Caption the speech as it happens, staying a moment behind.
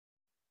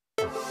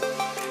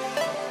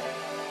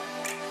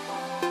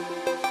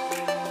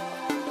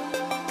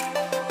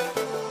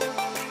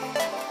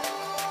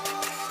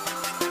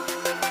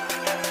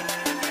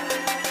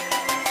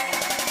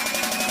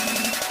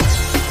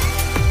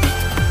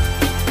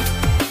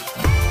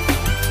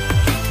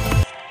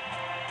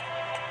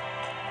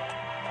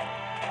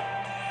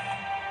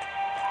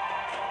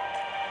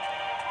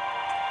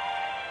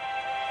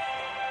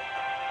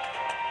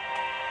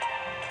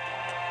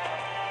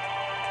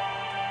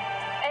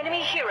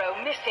hero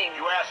missing.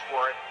 You asked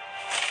for it.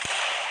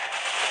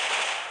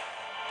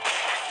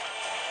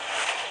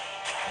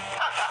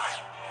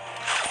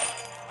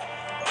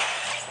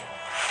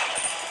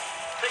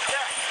 Take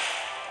that.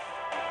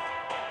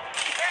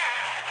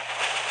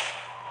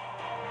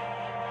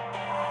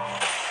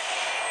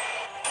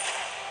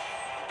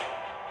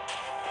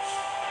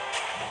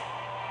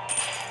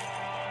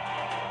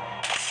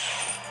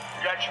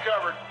 Got you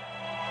covered.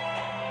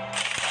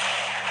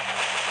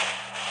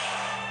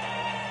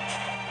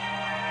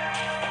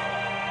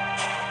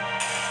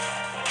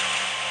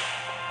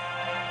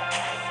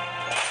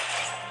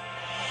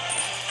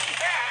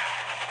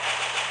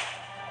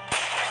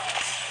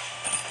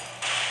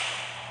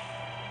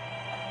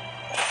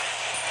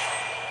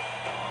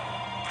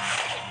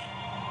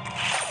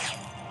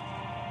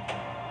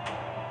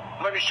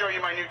 Let me show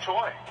you my new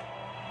toy.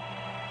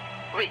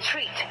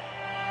 Retreat.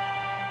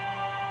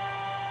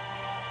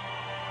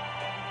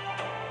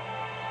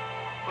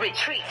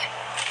 Retreat.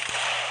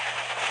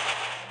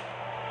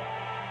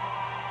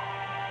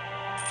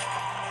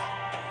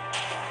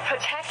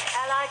 Protect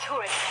ally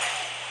turret.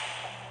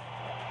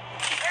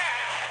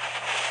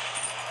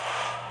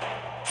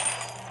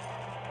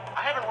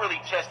 I haven't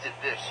really tested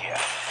this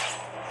yet.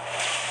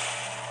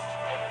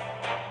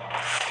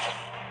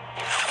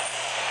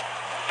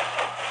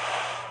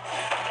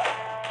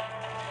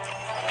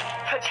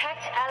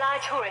 Protect ally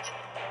turret.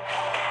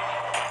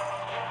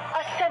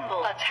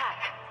 Assemble. Attack.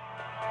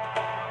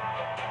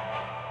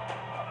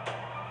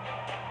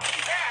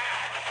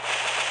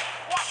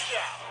 Watch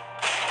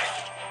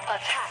out!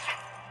 Attack.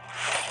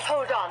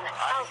 Hold on.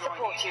 I'll I'm going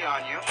support easy you.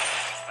 on you.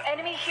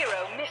 Enemy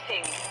hero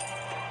missing.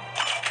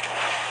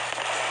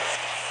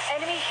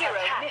 Enemy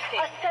hero missing.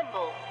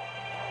 Assemble.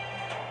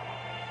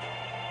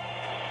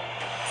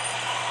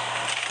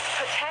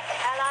 Protect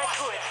ally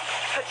turret.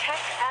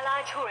 Protect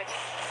ally turret.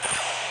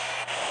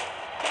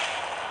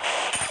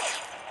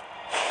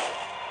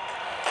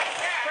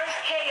 First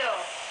KO.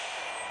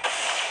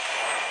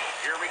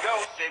 Here we go,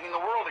 saving the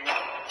world again.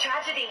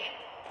 Tragedy.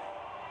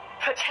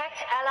 Protect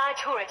ally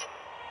turret.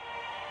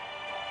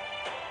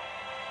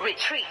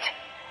 Retreat.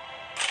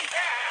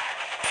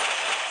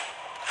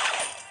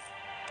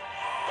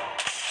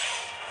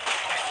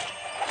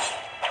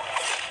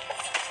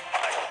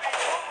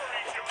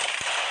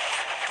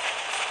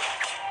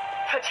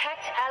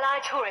 Protect ally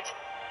turret.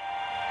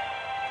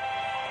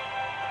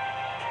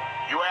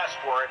 You asked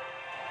for it.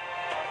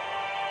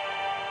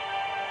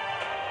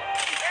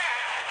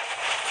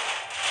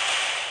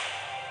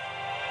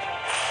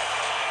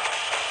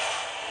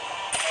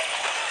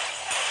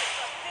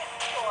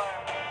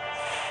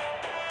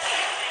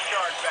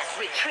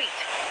 Retreat.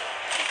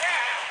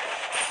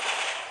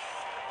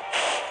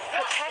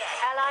 Protect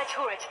ally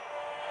turret.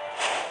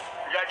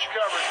 We got you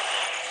covered.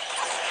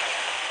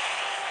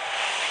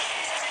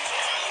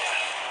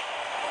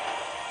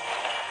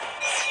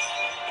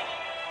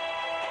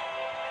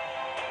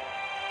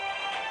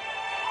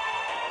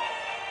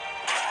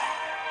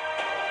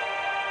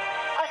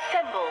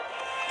 Assemble.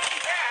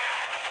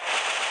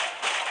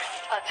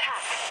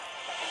 Attack.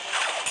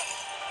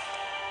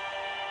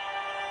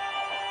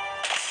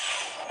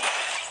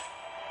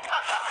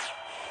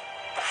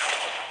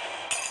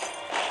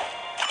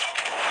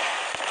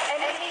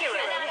 Enemy hero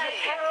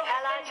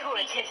ally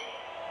turret.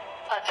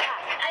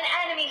 Attack. An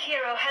enemy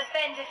hero has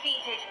been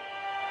defeated.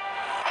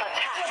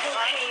 Attack. Double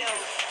KO.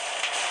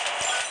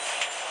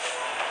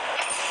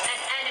 An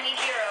enemy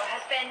hero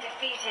has been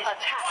defeated.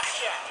 Attack.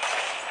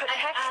 An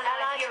Protect ally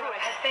ally hero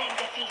turret. has been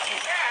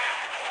defeated.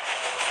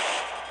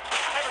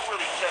 I haven't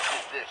really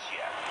tested this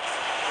yet.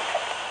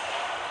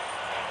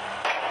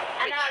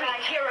 An ally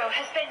hero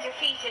has been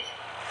defeated.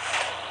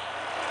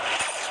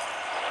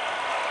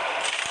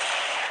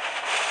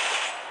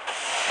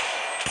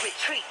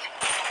 Retreat.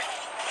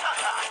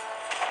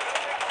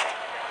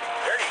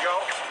 There you go.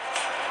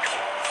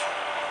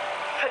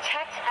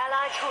 Protect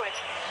ally turret.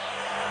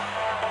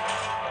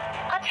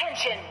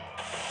 Attention.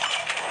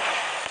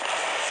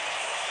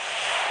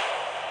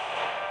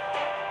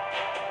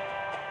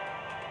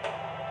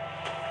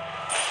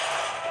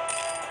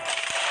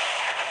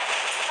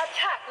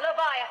 Attack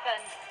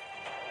Leviathan.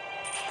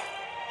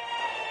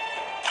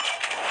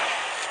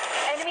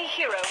 Enemy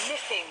hero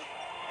missing.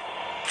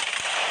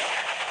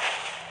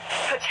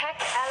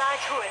 Protect ally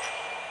turret.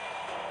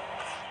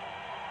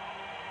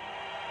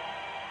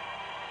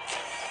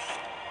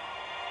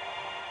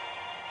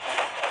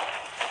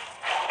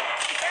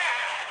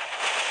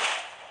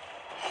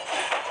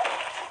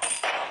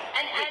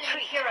 An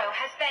enemy hero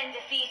has been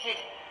defeated.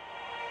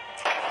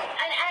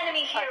 An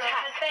enemy hero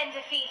Attack. has been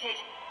defeated.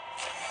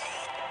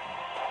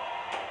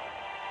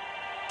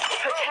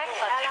 Protect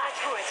ally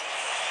turret.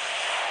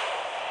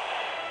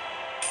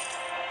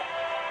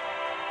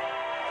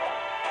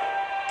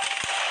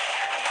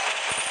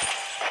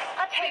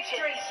 Attention.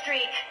 Victory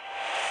streak.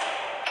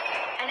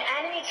 An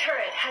enemy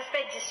turret has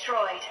been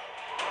destroyed.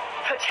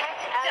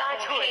 Protect ally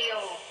Double turret.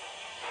 KO.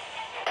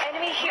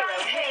 Enemy hero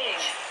missing.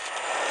 Rampage.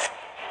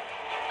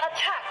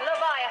 Attack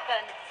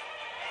Leviathan.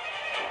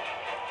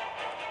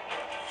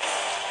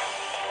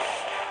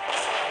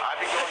 I've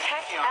been going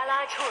easy on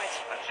ally you. turret.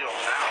 Until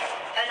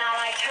now. An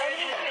allied turret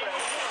has been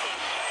destroyed.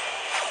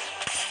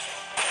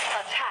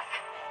 Attack.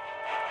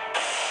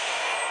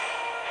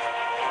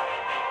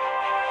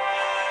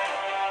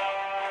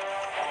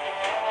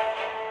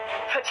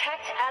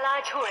 Protect ally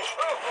turret.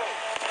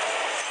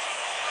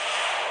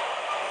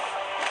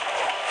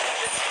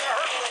 It's gonna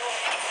hurt a little.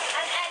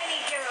 An enemy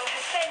hero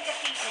has been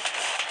defeated.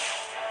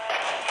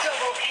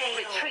 Double KO.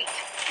 Retreat.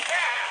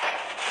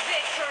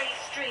 Victory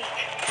streak.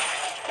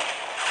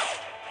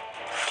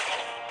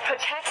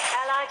 Protect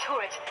ally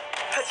turret.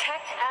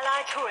 Protect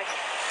ally turret.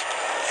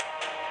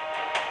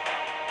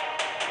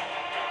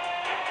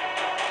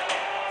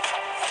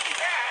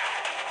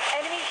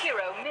 Enemy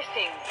hero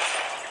missing.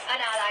 An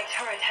allied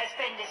turret has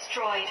been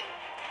destroyed.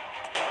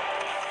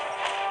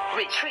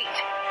 Retreat.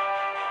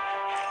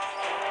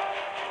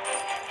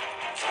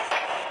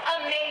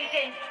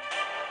 Amazing.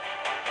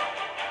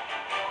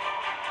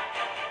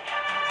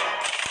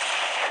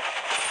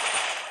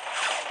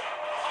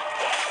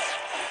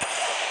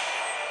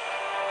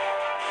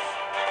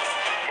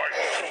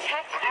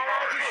 Protect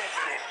ally turret.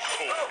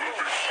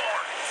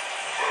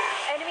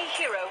 Enemy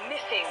hero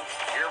missing.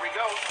 Here we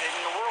go,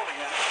 saving the world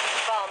again.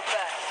 Bomb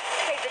first.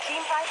 Save the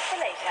team fight for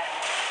later.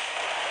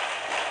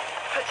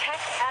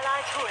 Protect ally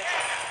turret.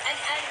 An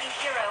enemy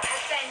hero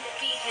has been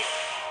defeated.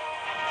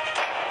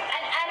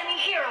 An enemy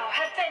hero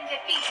has been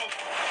defeated.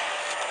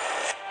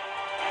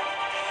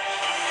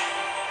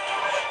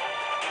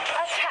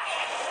 Attack.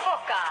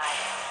 Hawkeye.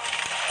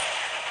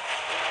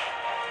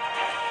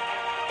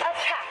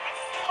 Attack.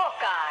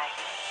 Hawkeye.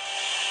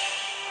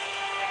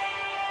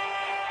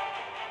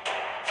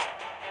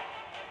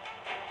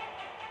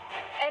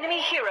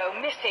 Enemy hero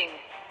missing.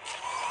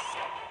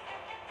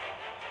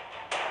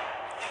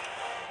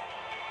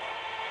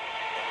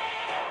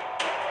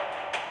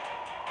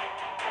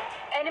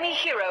 Enemy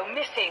hero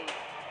missing.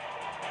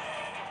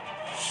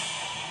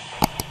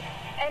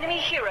 Enemy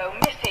hero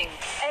missing.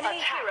 Enemy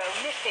hero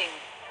missing.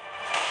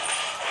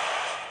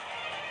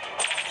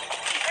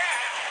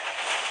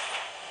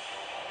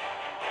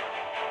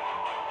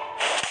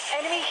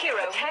 Enemy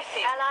hero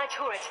missing. Ally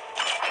turret.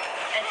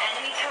 An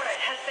enemy turret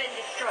has been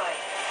destroyed.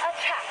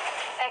 Attack.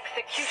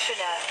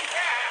 Executioner.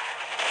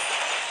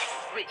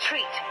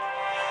 Retreat.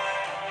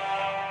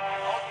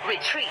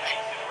 Retreat.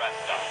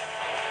 Rest up.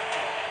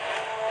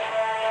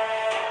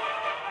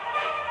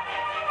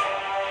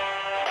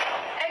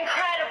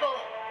 Incredible.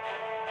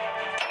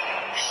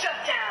 Shut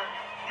down.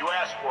 You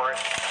asked for it.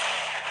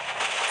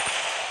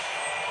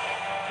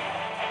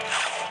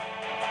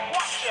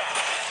 Watch out!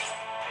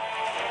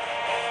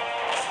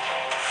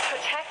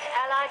 Protect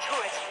ally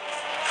turret.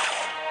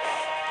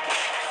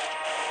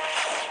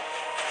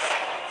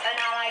 An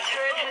allied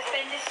turret has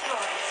been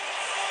destroyed.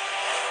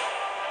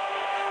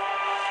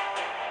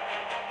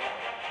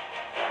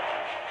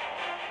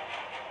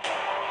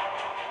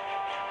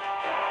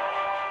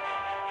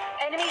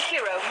 Enemy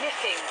hero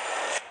missing.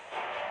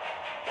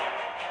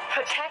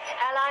 Protect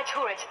ally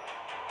turret.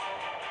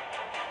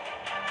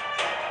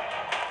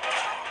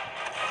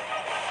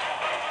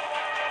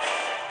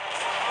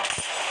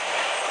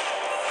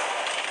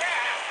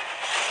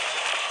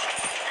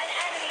 An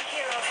enemy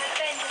hero has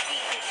been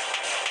defeated.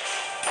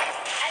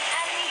 An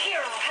enemy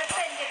hero has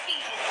been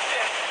defeated.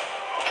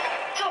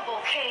 Double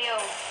KO.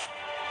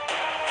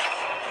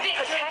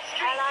 Victory Protect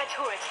streak. ally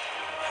turret.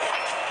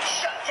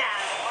 Shut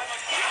down.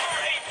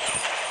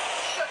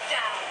 Shut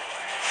down.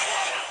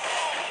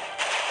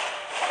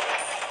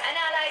 An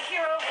allied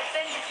hero has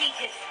been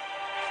defeated.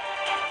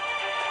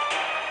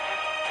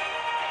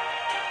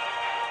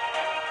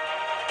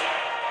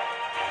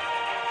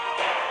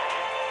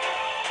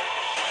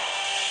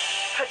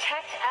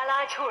 Protect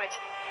ally turret.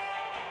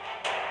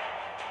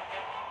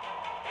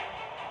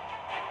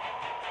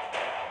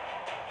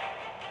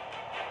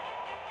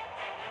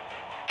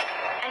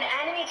 An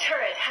enemy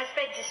turret has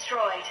been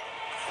destroyed.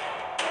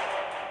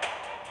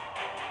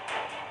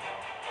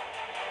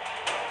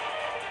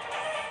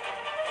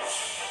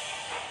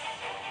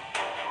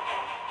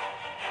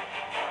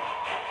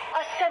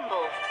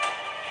 Assemble.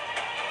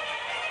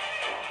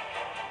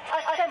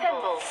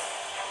 Assemble.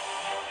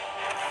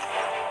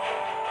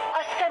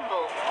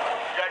 Assemble.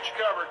 Got you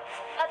covered.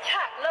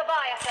 Attack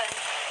Leviathan.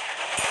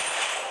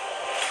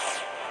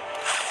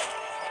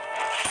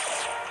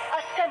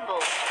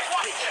 Assemble.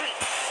 Retreat.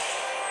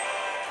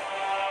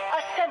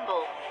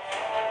 Assemble.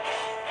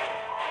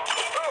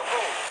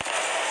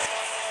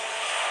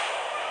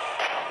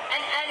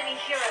 An enemy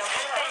hero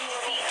has been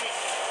defeated.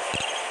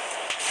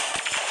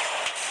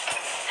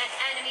 An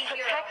enemy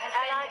hero Protect has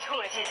allied been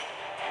turret. defeated.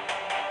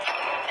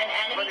 An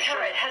enemy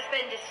turret has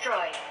been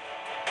destroyed.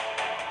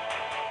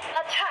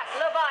 Attack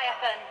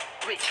Leviathan.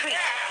 Retreat.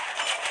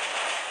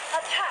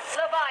 Attack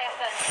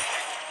Leviathan.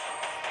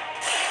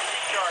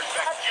 Charge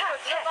back. Attack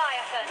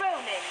Leviathan.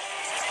 Ronin.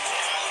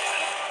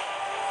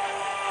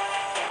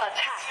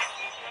 Attack.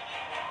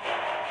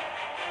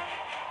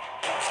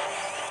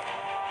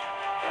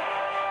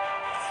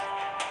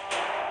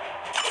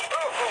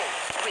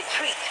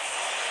 Retreat.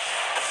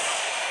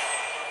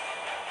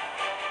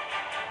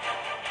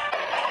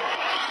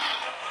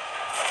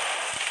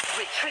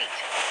 Retreat.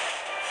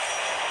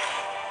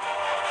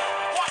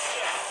 Watch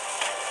out!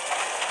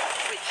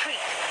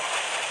 Retreat.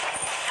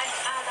 An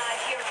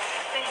allied hero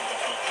has been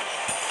defeated.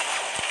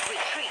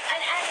 Retreat.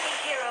 An enemy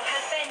hero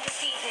has been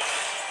defeated.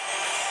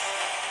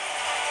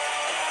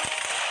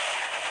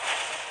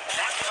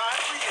 Not time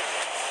for you.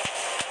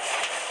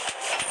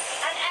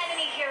 An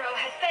enemy hero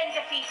has been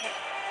defeated.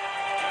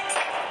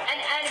 An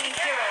enemy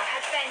hero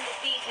has been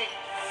defeated.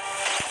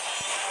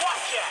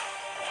 Watch out!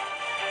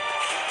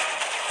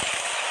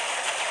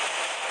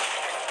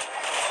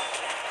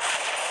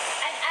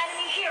 An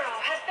enemy hero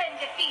has been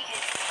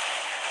defeated.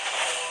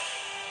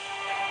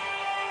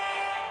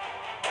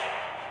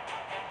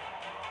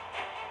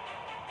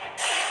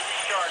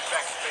 Charge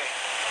back to base.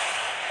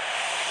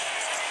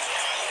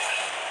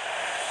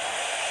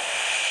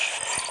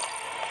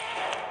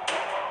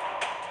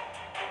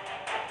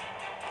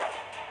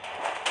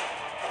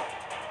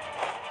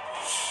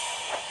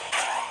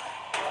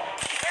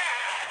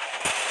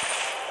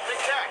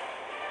 Attack!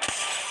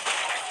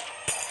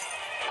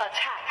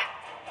 Attack.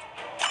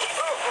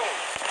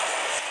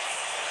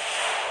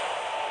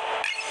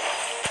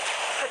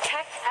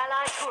 Protect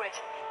allied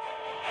turret.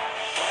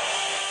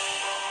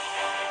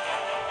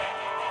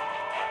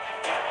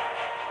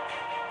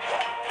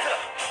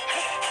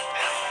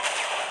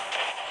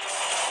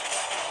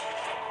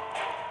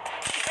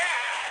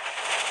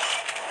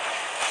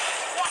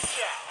 Watch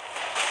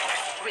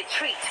out!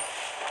 Retreat.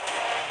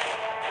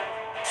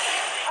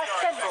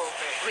 Assemble.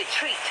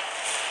 Retreat.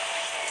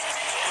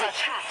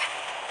 Attack.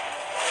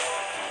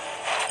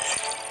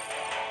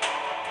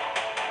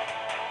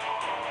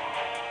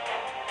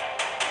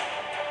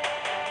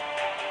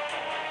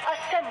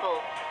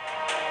 Assemble.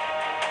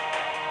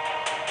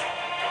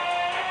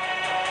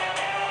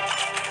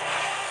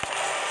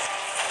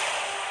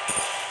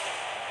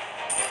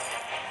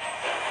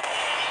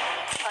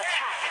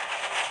 Attack.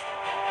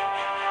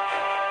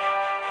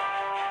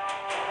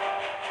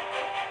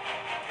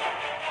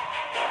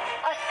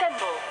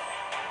 Assemble.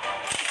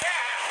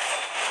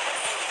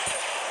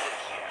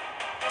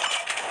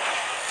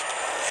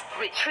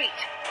 Retreat.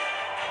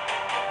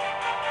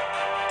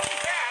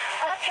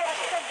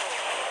 Assemble.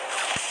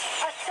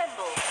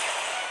 Assemble.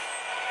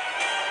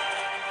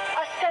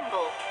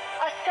 Assemble.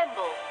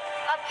 Assemble.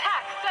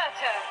 Attack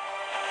Surtur.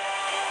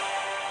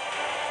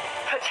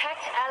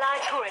 Protect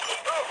allied turret.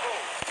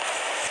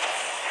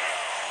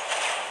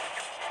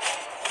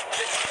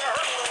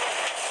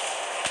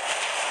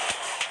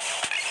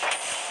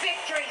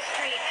 Victory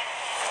streak.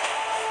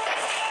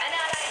 An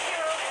allied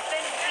hero has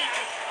been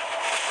defeated.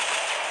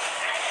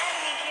 An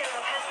enemy hero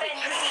has been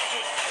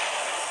defeated.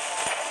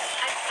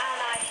 An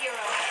allied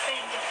hero has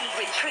been defeated.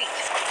 Retreat.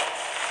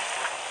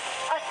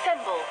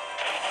 Assemble.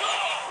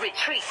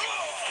 Retreat.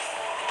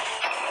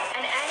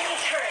 An enemy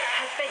turret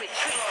has been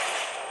destroyed.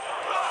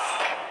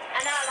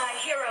 An allied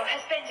hero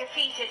has been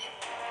defeated.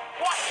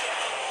 Watch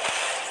out!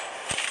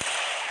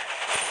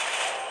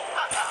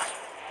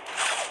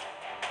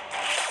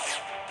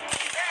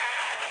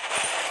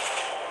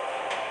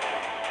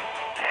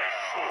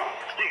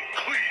 Will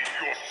cleave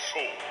your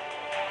soul.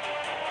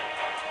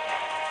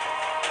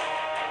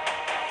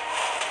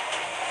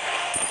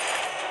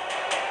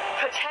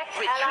 Protect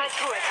allied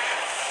turret.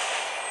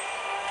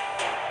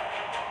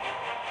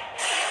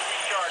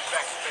 Charge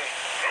back to base.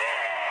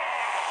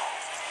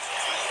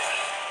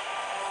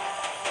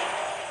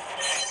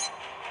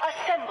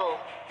 Assemble.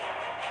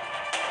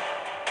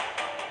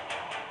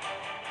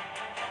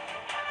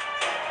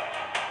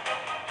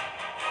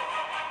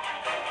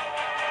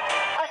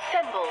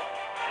 Assemble.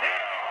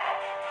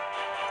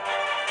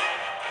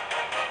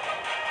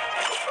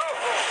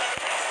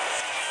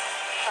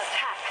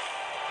 Attack.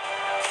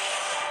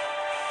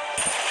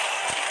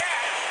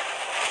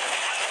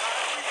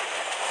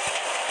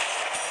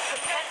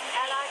 Protect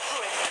allied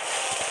turret.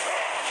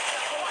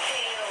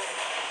 KO.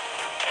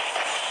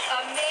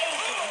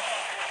 Amazing.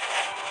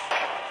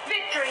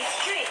 Victory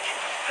streak.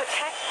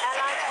 Protect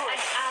allied An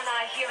turret.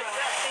 allied hero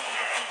has been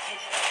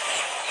defeated.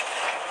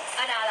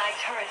 An allied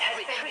turret has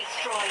been Retreat.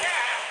 destroyed.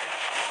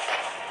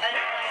 An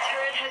allied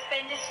turret has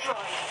been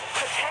destroyed.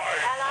 Protect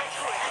allied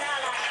turret. An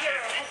allied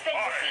hero has been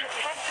defeated.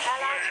 Protect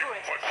allied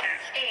turret. But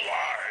his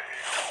wise.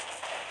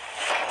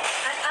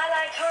 An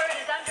allied turret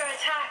is under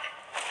attack.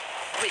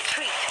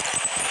 Retreat.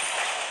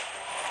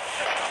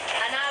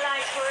 An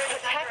allied turret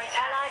is under Protect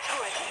attack. allied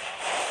turret.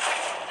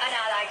 An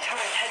allied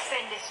turret has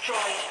been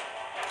destroyed.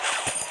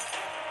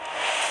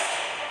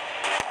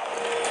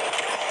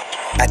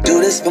 I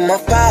do this for my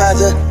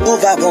father, who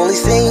I've only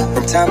seen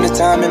from time to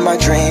time in my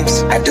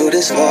dreams. I do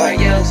this for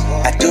you.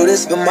 I do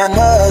this for my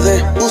mother,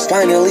 who's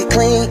finally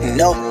clean and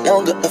no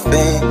longer a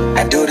fan.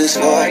 I do this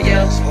for you.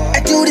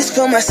 I do this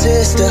for my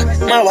sister,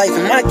 my wife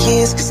and my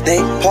kids, cause they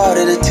part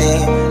of the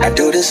team. I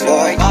do this for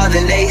all the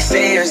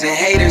naysayers and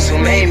haters who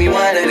made me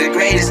one of the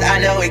greatest. I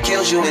know it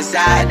kills you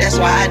inside, that's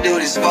why I do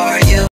this for you.